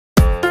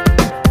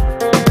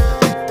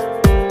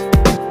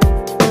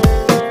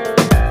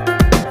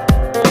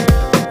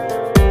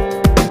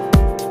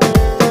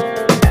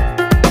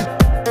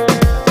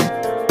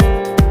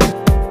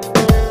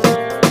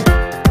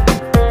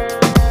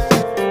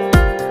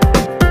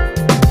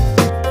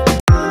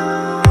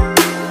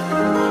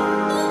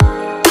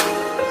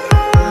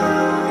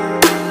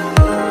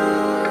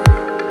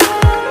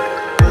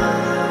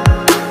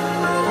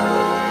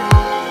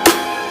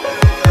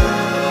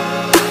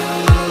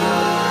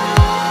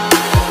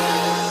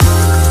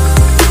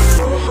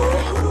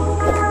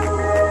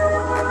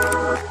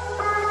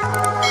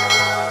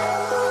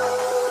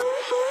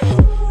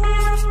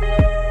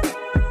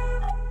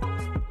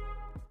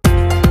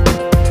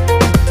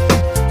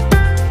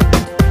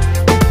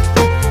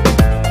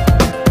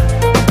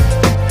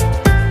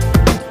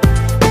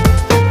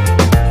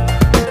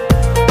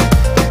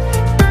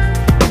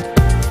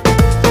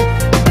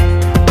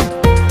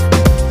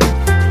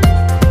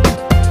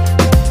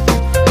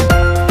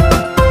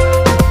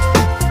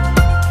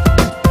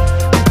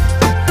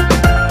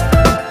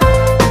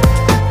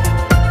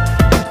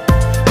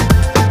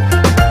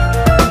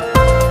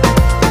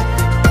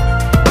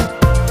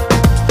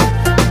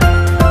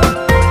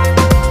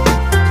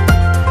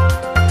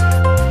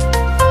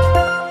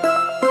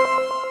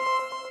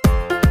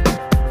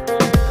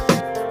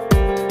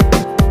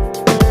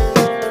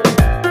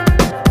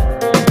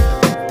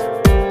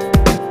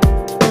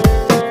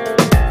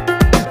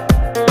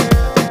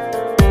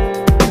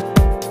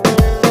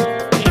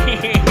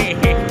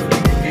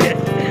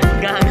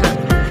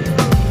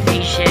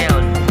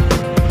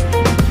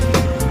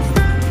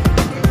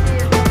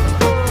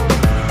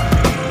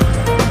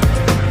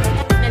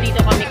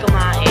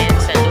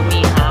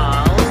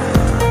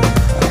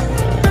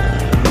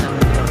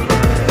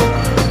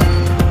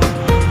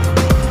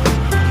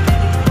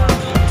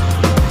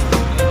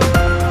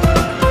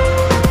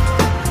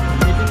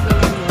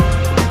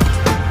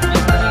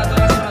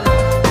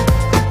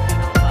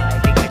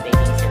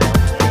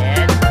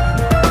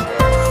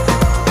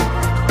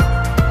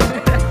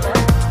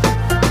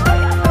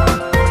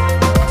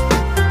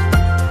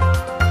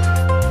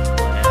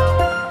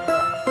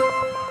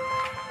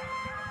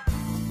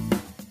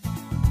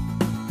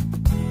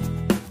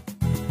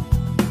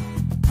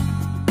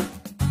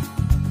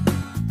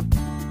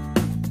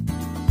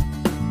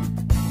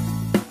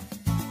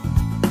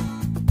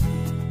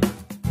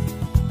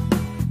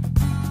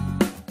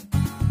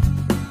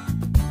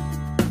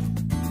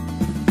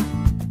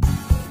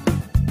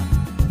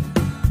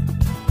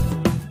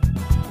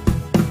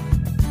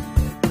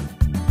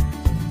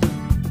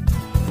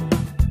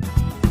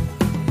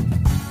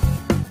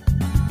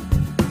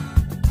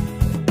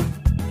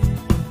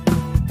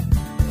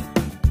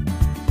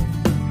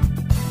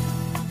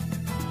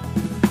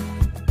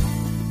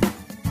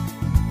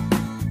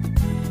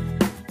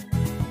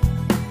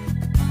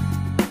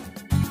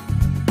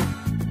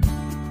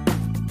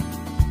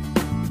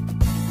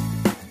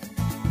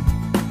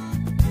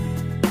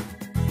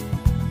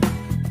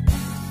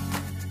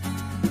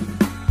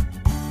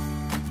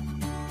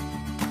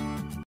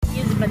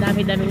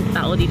madami-daming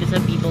tao dito sa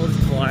People's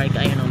Park.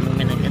 Ayun o,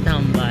 may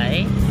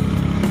nagkatambay.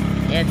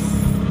 It's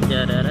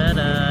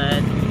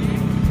dadadadad.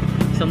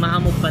 So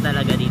mahamog pa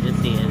talaga dito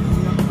sis.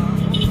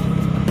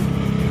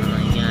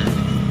 Ayan.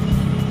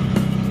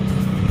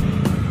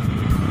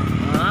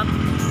 Up.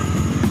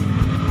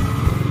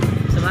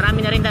 So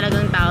marami na rin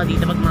talagang tao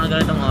dito pag mga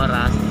ganitong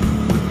oras.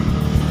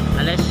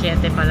 Alas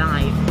 7 pa lang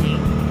I think.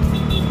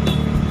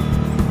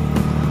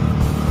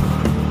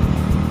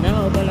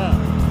 No, pala.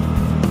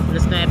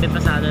 Alas 9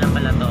 pasado na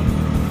pala to.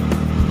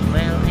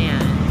 Well,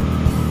 ayan.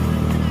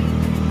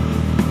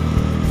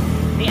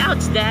 The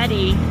outs,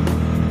 daddy.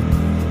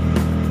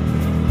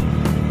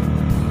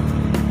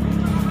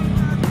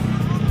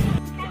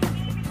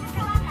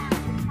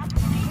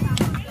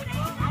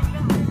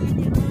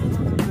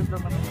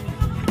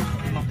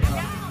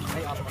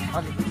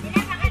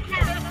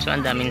 So,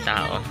 ang daming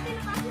tao.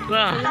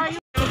 Wow.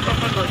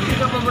 Hindi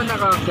ka pa ba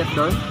nakakit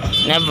doon?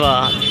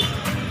 Never.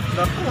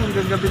 Naku,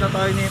 hanggang gabi na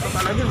tayo nito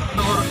talaga.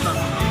 Ang oras na.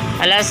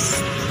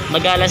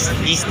 Mag-alas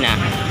 10 na.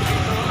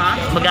 Ha?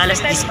 Mag-alas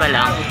 10 pa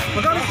lang.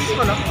 Mag-alas 10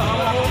 pa lang?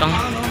 Itong.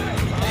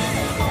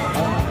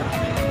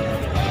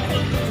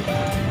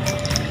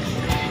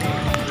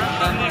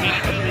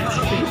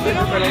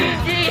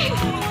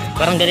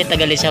 Parang galit na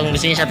galit siya kung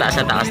gusto niya sa taas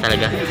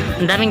talaga.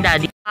 Ang daming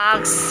daddy.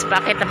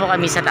 Bakit na po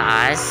kami sa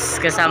taas?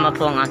 Kasama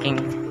po ang aking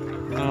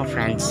mga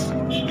friends.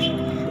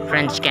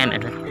 French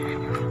camera.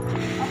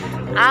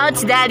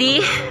 Outs,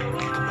 daddy!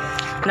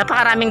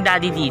 Napakaraming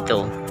daddy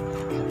dito.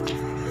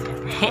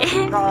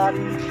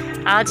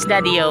 Outs,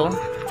 daddy-o.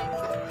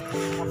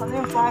 Asan na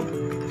yung fog?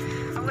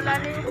 Wala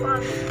na yung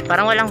fog.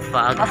 Parang walang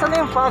fog. Asan na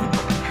yung fog?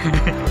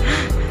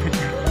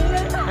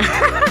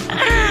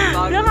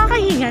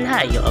 Nakakahingal,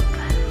 hayop.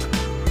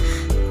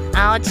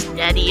 Outs,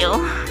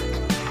 daddy-o.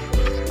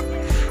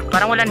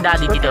 Parang walang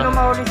daddy dito. Sino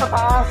mahuli sa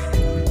taas?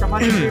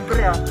 Tsaka yung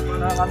libre ah.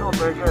 Ano,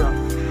 burger ah.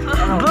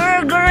 Ano?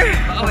 Burger!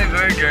 Baka may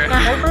burger.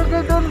 May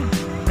burger dun.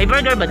 May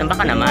burger ba?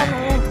 Baka naman.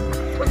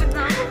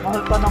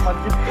 Mahal pa naman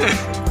yun.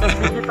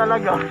 Hindi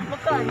talaga.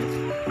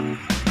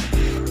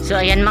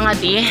 So ayan mga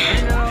ti.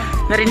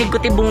 Narinig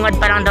ko ti bungad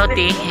pa lang daw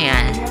ti.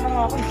 Ayan.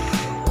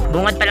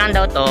 Bungad pa lang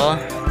daw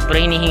to. Pero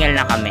hinihingal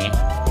na kami.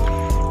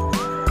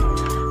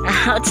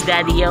 Outs,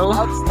 daddy-o.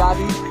 Outs,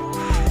 daddy.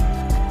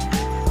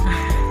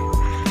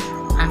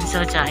 I'm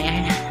so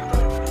tired.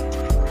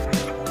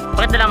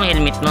 Bakit dala mo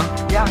helmet mo?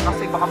 Yan,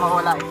 kasi baka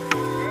mawala eh.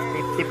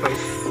 Safety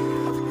first.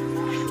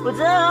 What's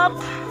up?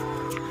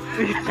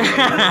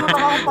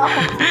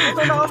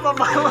 Ito na ako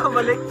pa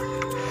mabalik.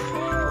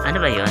 Ano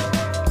ba yun?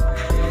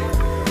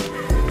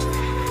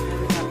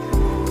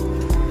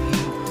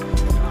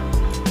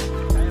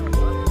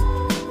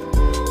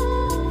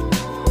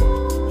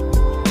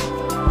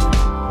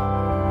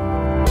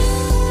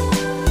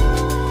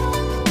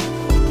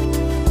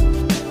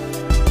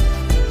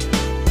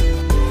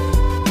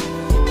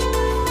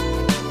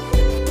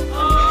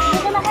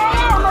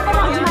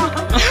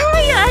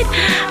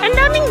 Ang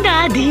daming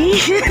daddy.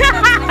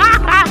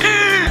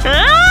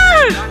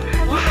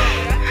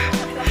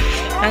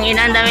 Ang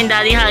ina, ang daming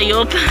daddy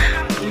hayop.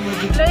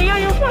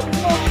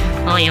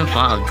 Oh, yung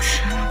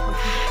fogs.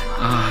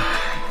 Oh.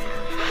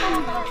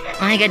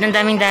 Oh my god, ang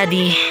daming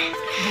daddy.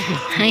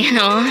 Ayan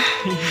oh.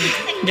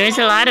 There's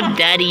a lot of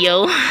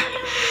daddy-o.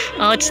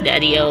 Oh, it's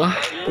daddy-o.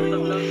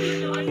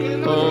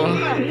 Oh.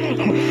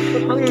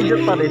 Ang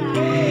idiot pa rin.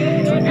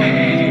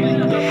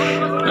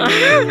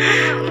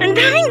 Ang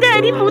daming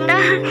daddy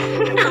puta.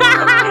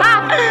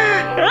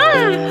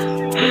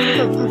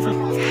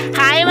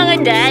 Hi mga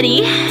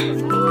daddy.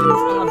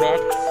 Mga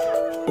Bex.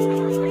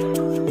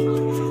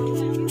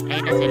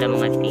 Ayun na sila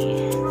mga T.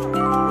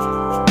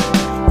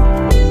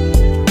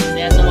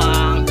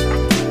 Deswang.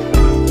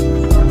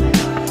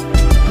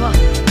 Wow,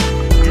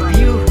 the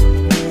view.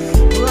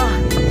 Wow.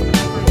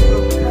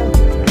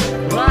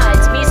 Wow,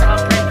 it's me sa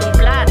friend kong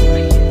flat.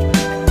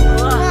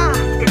 Wow,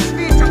 it's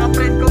me, tsaka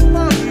friend kong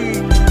pogi.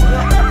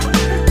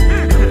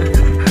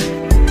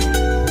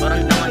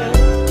 Parang naman.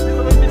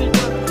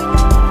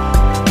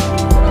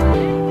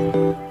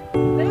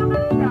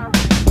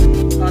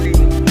 Sorry.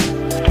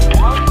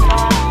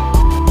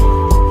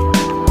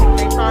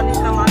 May salis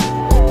naman.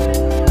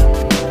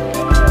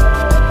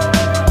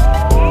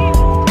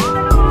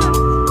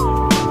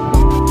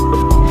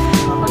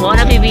 Kung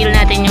napipil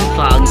natin yung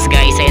fogs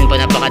guys, ayun po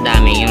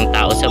napakadami yung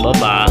tao sa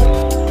baba.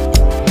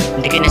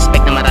 Hindi ko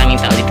in-expect na maraming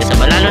tao dito sa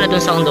baba, lalo na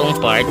dun sa undong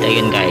part.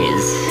 Ayun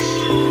guys,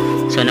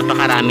 so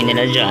napakarami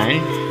nila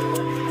dyan.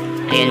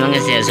 Ayun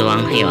mga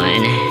seswang,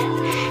 ayun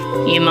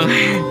yung mga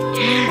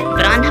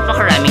parang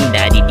napakaraming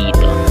daddy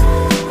dito.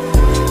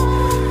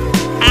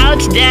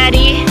 Ouch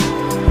daddy.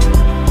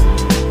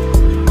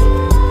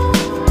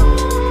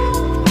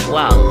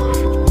 Wow.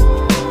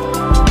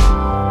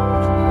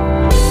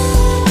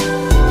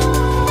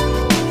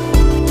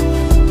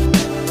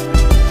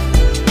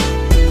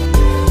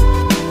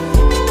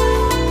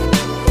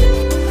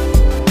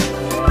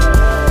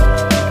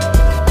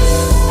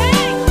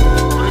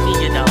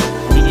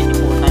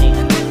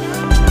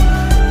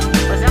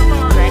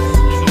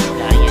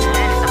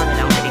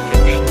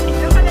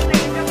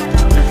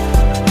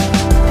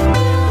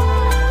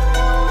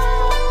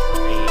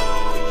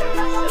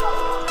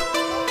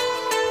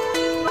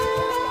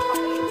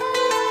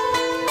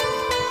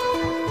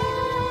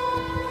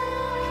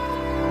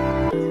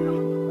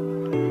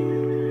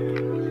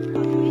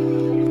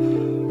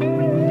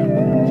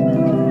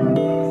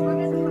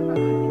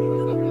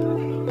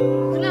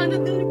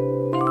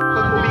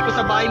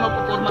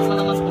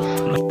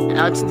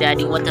 Ouch,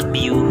 daddy, what a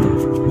view.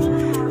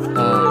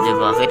 Oh,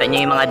 diba? Kita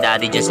niyo yung mga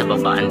daddy dyan sa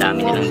baba. Ang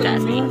dami nilang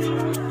daddy.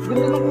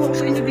 Ganda na po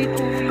sa inyo dito.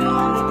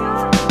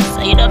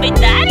 Sa'yo na may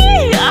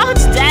daddy!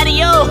 Ouch, daddy,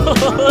 yo!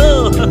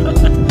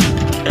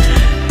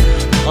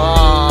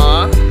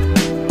 Oh.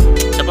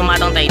 So,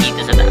 pumatong tayo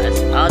dito sa taas.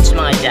 Ouch,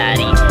 mga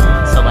daddy.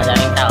 So,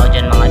 madaming tao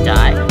dyan, mga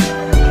dad.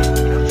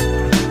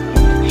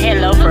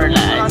 Hello,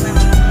 Furlads.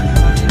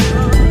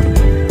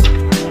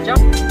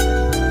 Jump.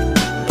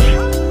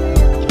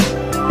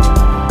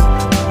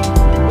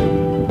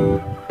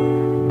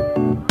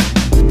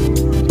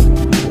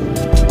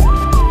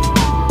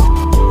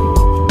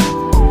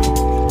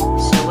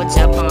 So, what's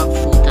up, mga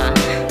futa?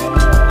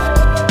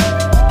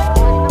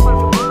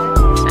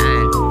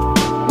 Saan?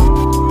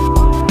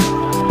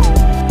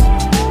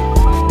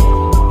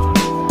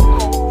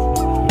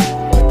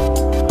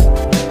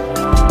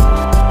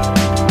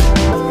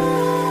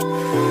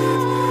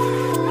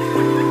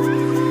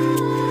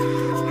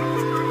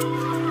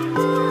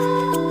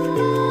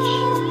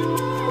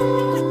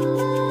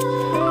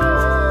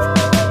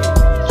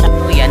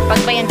 Sakto yan.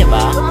 Pag ba yan,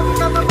 diba? Sabi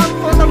ka naman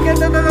po, ang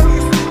ganda na ng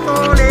isito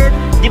ulit.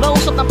 Di ba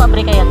usok ng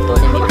pabrika yan to?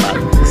 Hindi ba?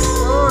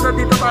 Oo,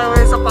 nandito tayo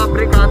ngayon sa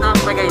pabrika ng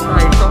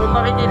Tagaytay. So kung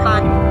makikita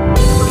niyo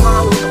itong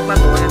mga usok na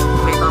to, ayan,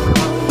 makita mo yung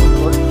mga usok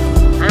ko.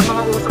 Ay,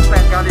 mga usok na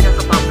yan, galing yan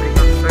sa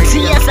pabrika. So,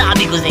 Siya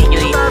sabi ko sa inyo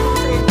eh. sabi ko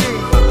sa inyo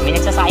eh. May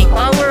nagsasayang ko.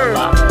 Power.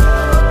 Diba?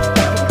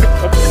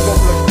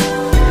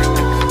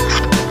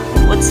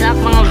 What's up,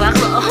 mga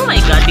baklo? Oh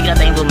my god, bigla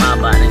tayong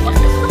bumaba na dyan.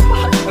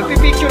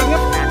 Magpipicture nga.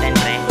 Natin,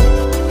 pre.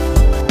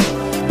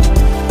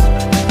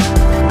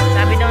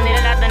 Sabi daw nila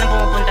lahat na nang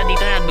pumupunta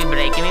dito na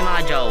nagbe-break yung may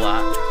mga jowa.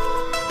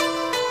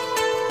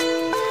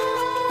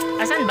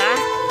 Asan ba?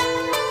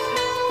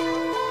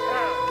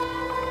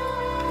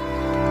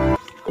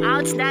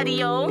 Ouch, daddy,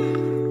 yo!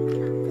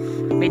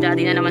 May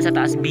daddy na naman sa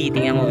taas, B.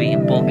 Tingnan mo, B.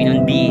 Pogi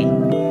nun, B.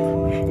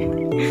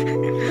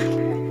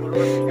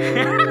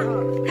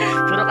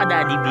 Puro ka,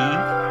 daddy, B.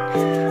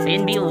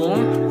 Ayun, B, oh.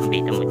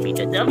 Bita mo,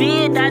 bita.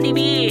 B, daddy, B!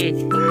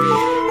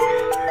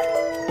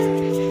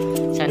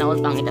 Sana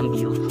all pangit ang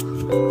view.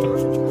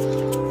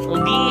 Oh,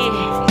 B!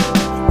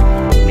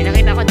 May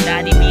nakita ko,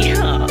 daddy, B.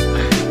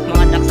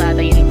 Mga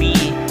laksada yun, B.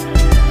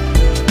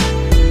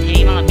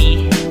 Hey, mga B.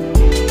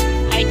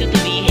 Hi, tutu,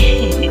 B.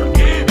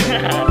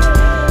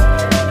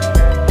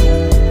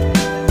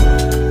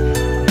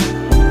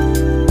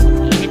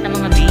 Init na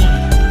mga B.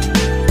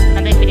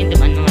 Saan tayo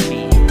pininduman, mga B?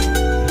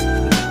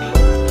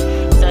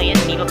 So, ayan,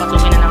 B.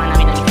 Papasukin na naman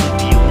namin ang isang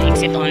view.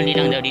 Exit only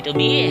lang daw dito,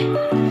 B.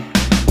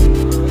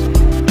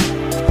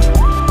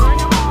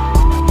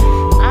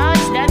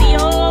 Ouch, daddy, yo!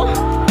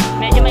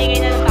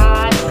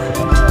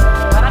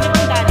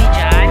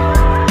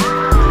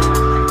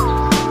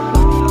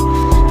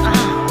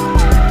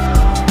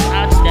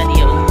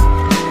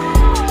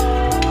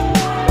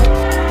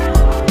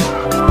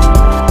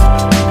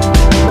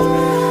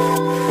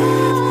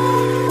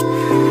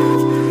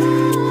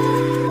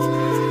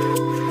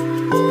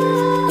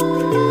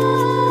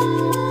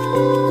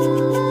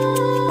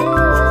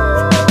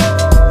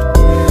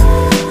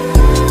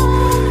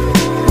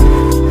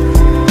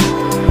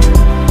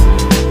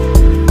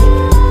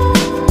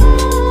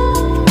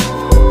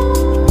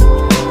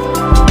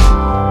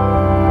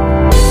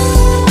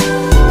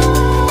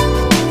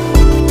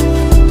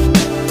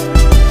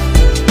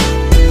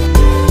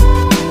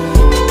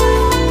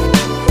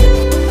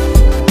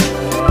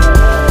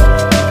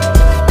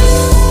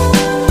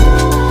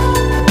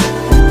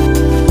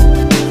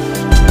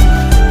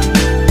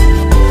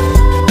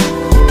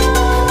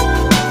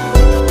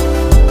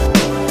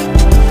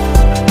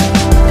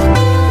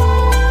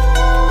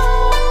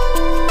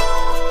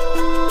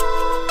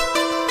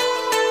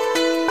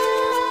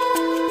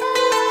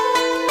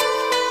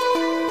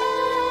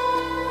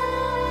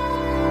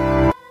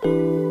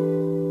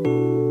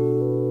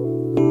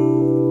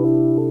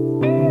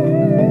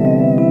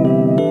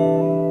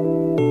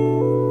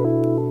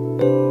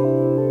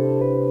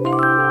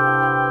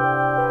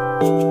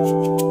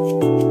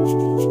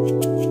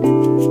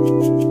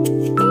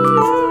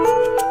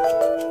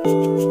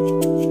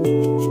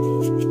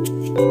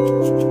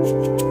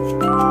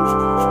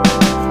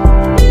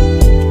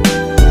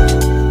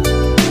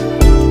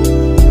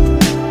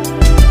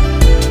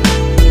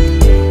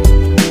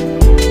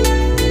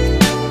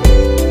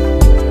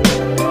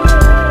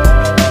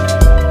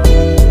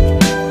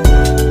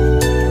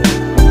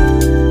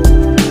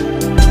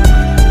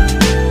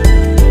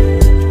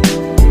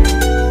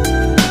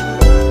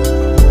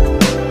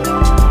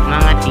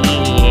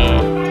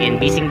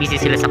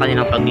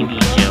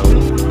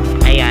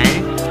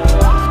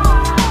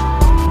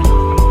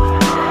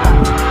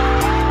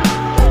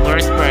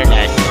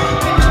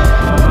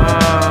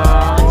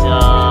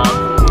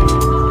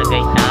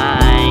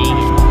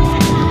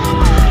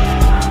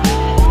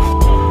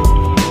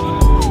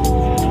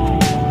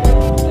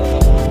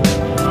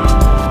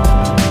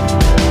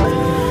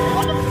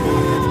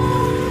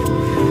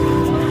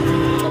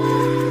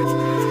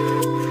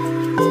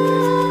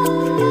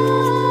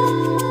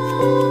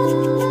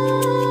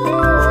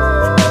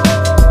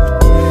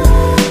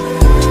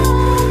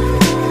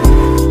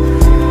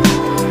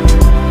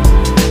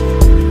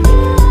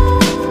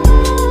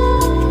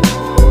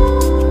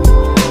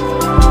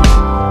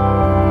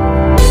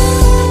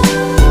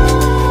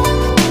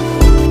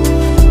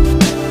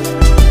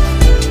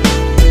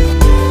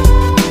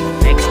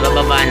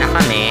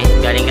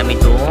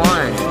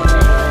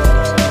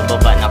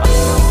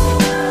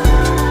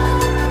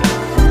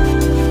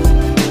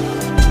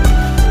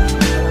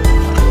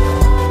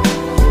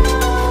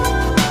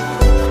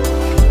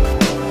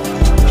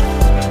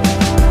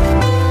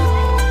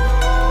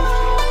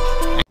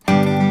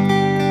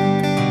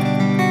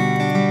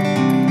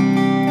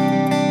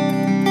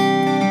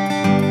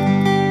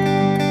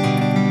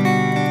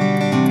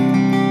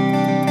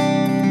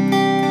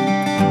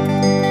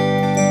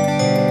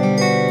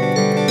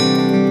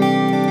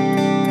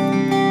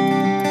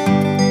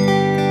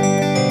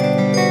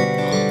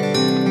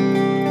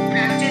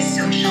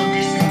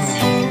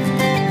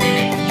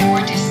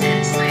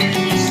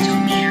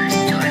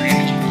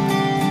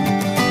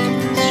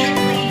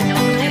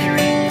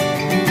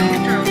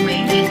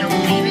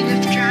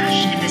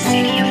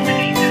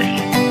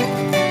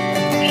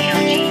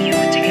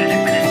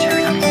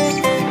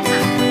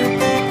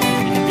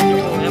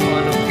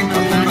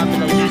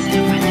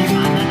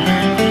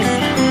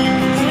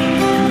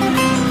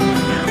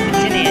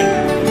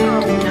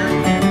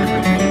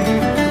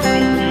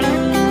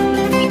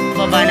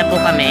 bababa na po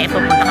kami.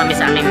 Pupunta kami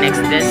sa aming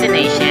next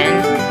destination.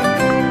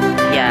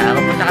 Yeah,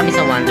 pupunta kami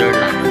sa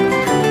Wonderland.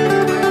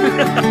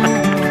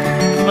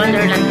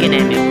 Wonderland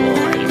Kineme po.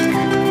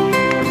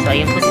 So,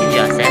 ayun po si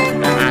Joseph,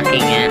 ang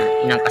aking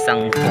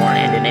inangkasang po.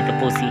 And then, ito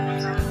po si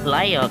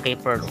Lyo kay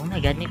Pearl. Oh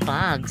my God, may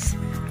pugs.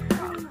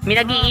 May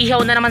nag-iihaw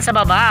na naman sa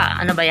baba.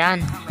 Ano ba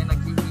yan? May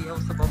nag-iihaw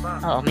sa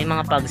baba. Oo, may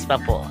mga pugs pa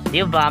po.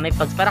 Di ba? May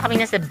pugs. Para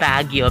kami nasa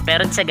Baguio.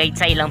 Pero sa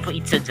Tagaytay lang po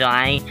it's a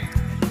joy.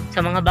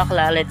 Sa mga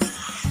bakla, let's,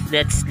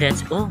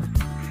 oh.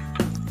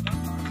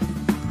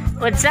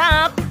 What's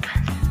up?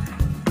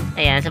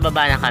 Ayan, sa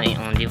baba na kami.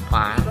 Di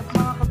ba?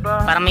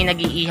 Parang may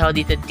nag-iihaw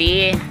dito,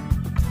 ti.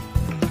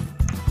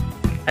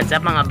 What's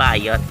up, mga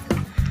bayot?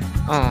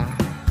 Oh.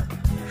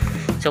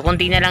 So,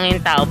 kunti na lang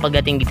yung tao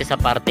pagdating dito sa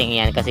parting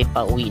yan kasi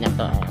pauwi na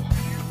to.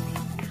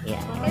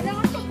 Yan.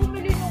 Kailangan pa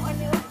bumili nung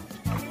ano.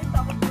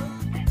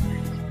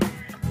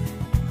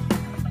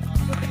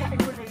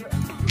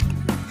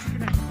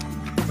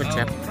 What's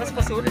up? Mas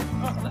pasulit.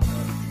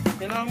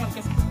 Kailangan kasi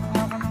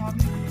kumaka na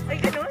kami. Ay,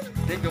 ganun?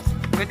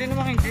 Pwede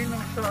naman hindi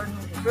nang sa ano.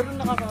 Pero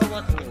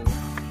nakakawa to.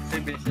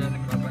 Sabi siya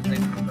nagbabantay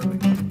ng kami.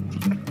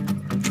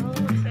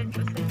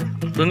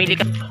 Bumili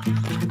ka.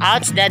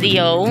 Ouch, daddy,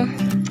 yo.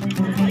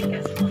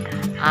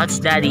 Ouch,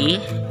 daddy.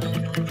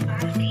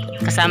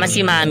 Kasama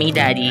si mami,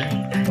 daddy.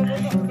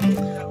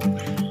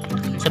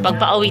 So,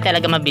 pag pauwi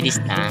talaga mabilis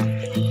na.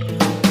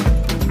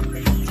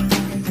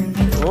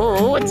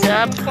 Oh, what's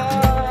up?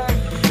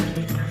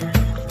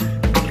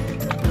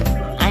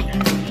 Ay,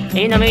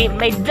 ayun na, may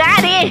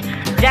daddy!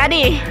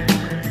 Daddy!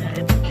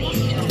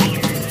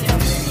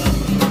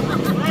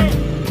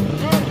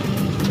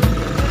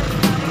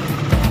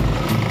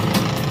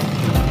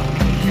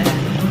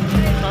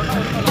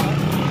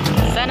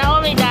 Sana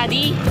all may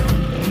daddy.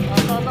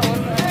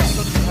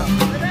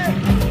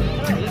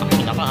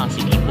 Pinaka,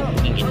 sige,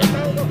 booking kita.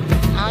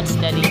 Ouch,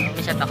 daddy.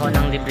 May shot ako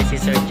ng libre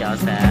si Sir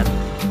Joseph.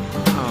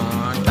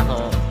 Oh,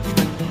 taho.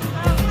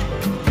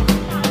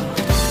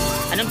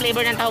 Anong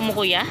flavor ng taho mo,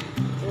 kuya?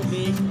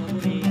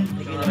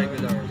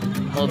 Regular.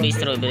 Kobe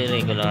strawberry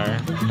regular.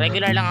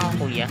 Regular lang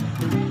ako, kuya.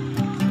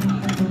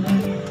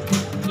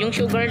 Yung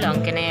sugar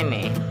lang,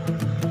 kineme.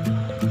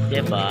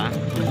 Diba?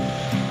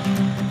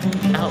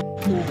 Taho.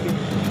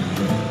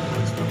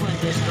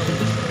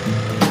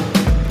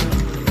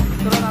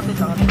 Tara natin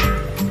sa akin.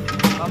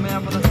 Mamaya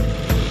pa na.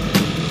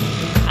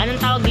 Anong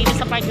tawag dito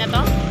sa park na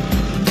to?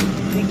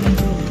 Picnic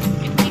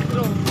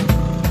grove.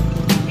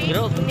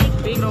 Grove.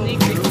 Picnic.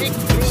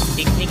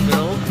 Picnic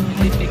grove.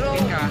 Hindi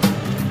picnic ha.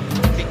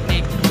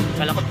 Picnic.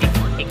 Kala ko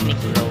picnic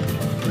grove.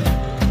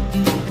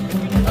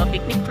 Oh,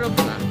 picnic grove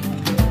nga.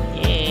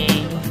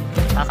 Yay.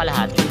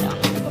 Kakalahati lang.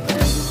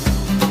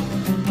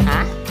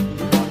 Ha?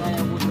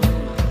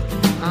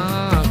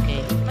 Ah,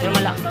 okay. Pero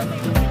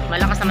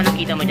malakas naman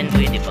nakita mo dyan,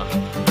 kuya, di ba?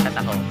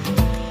 Tatako.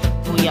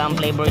 Kuya, ang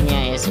flavor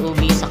niya is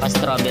ubi saka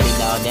strawberry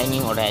daw. Then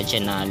yung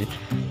original.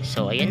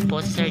 So, ayan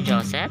po si Sir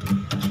Joseph.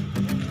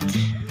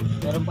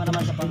 Meron pa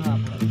naman sa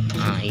panghapon.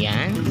 Ah,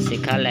 ayan. Si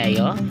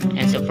Kaleo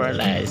and si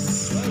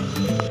Perles.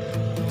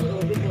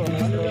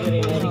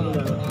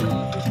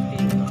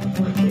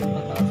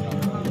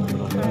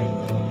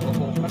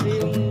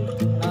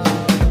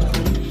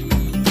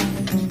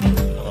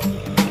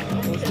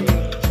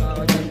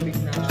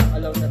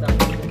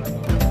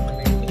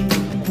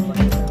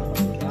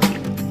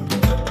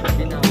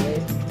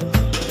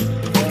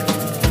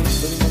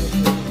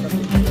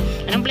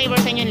 Anong flavor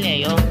sa inyo,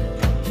 Leo?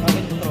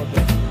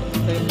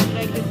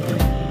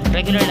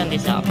 Regular lang din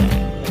sa akin.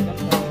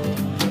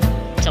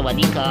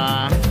 Sawadi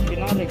ka.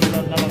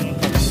 Pinaka-regular na lang yung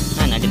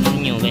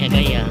Nalimun nyo.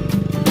 Gaya-gaya.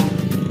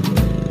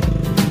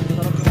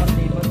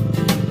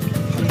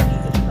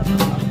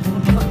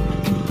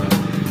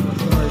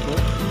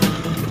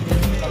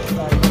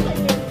 sarap yung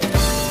martibat.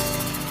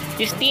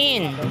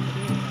 15.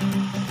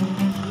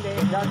 Hindi,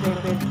 dati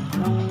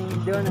nung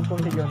John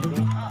nagpong si John D,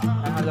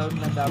 na-allowed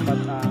na dapat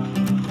ang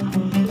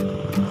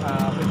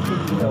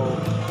 15 kilo.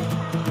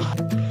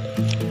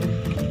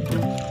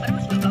 Para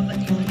mas mababa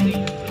dito.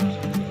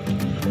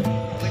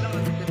 Okay lang,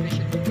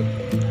 mag-definition dito.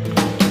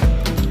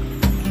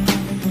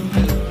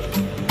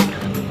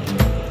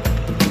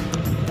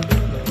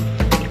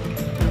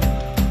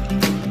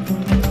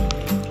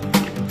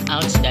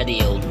 Ouch, daddy,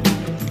 yo.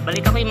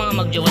 Balita ko yung mga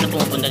magjowa na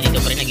pumupunta dito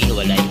pero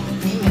naghihiwalay.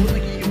 Oo,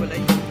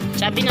 nag-iiwalay.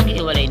 Sabi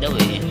naghihiwalay daw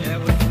eh.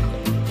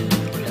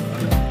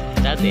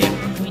 Dati,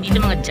 hindi dito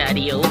mga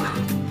daddy, yo.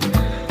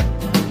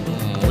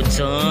 What's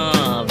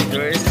up?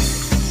 There's...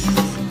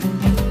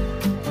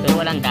 Pero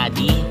walang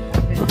daddy.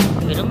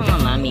 Pero mga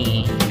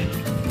mami.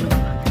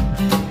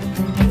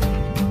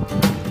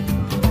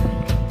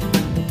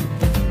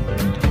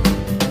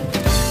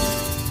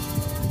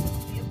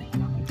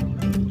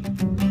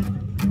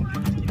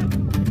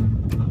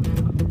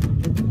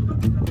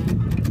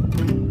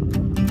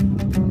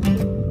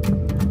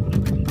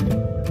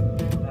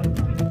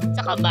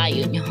 Sa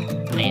kabayo nyo.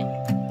 Ayan.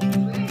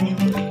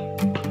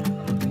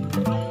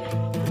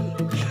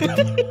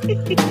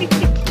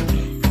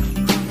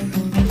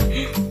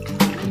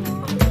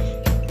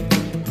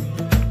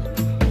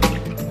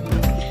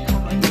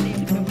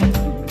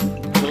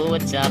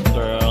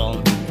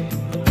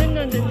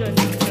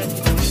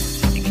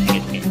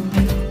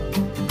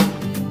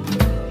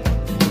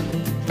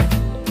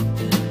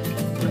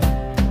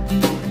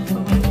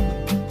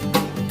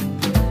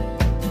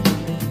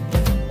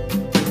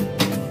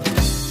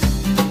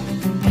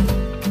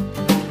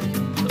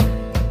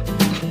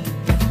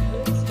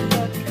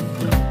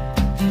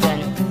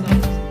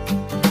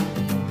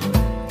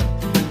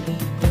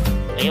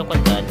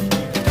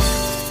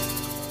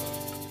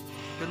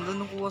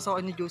 sa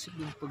akin ni Joseph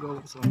yung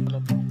paggawa ko sa plat.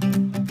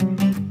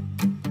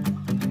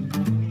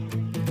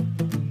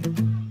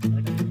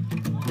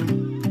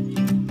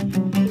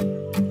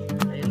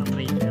 Ayun ang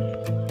crater.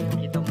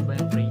 Kita mo ba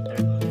yung crater?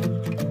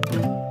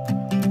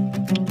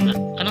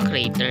 Anong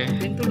crater?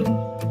 Yung tulong.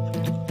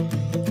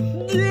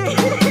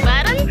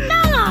 Parang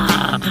tanga!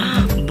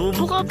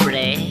 Bubo ka,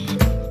 pre.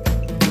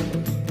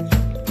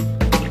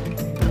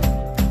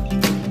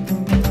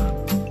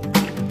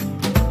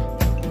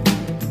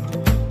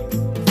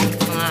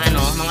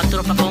 Mga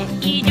tropa kong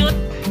idiot.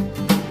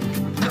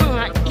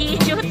 Mga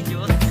idiot.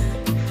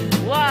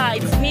 Wow,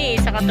 it's me.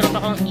 Sa katropa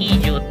kong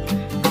idiot.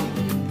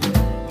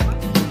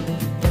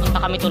 Punta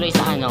kami tuloy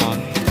sa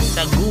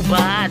sa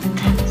gubat.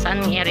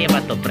 Saan area ba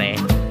to, pre?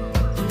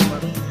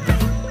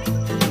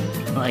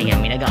 Oh,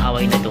 ayan, may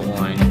nag-aaway na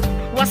doon.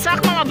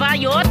 Wasak mga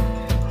bayot!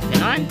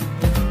 Ganon.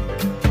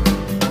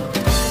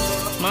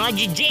 Mga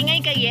jijingay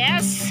ka,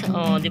 yes!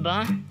 Oh, di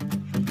ba?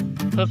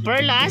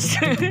 Perlas.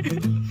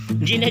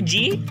 Gina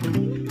G.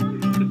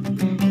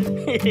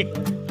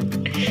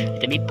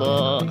 Tabi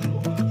po.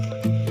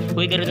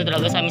 Uy, gano'n na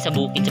talaga sa amin sa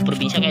bukid, sa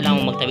probinsya.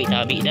 Kailangan mong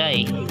magtabi-tabi,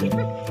 day.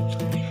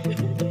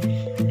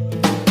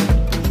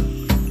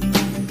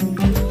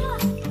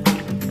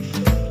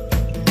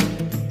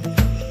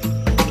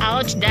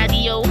 Ouch,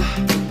 daddy, yo.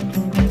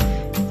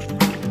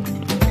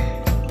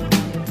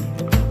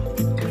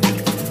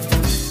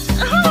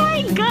 Oh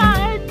my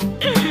God!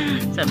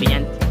 Sabi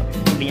niya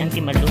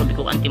anti-maluwang. Sabi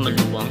ko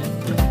anti-maluwang.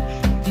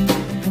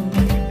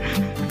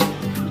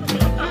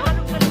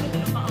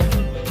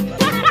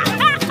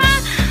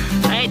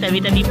 Ay,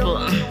 tabi-tabi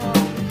po.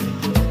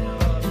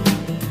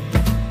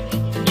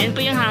 Yan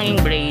po yung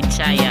hanging braid,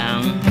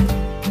 sayang.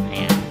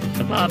 Ayan.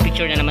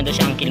 Nagpapapicture na naman daw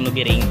siya ang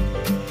kilmobiring.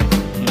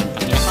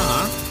 Takina pa,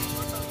 ha?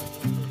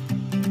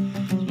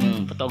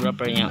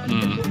 Photographer niya.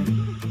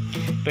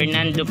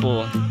 Fernando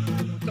po.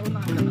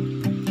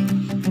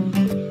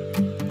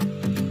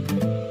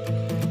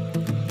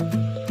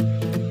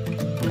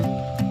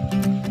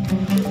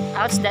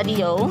 Ouch, daddy,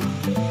 yo.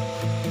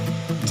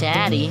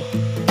 Daddy.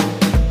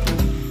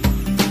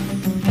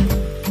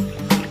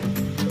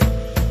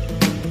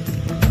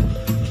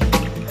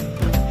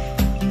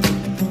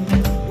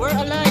 We're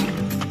alive!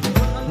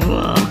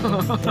 Wow.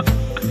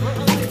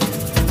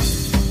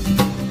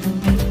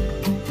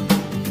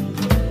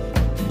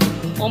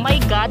 Oh my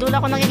God,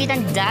 wala akong nakikita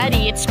ng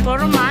daddy. It's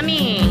for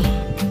mommy.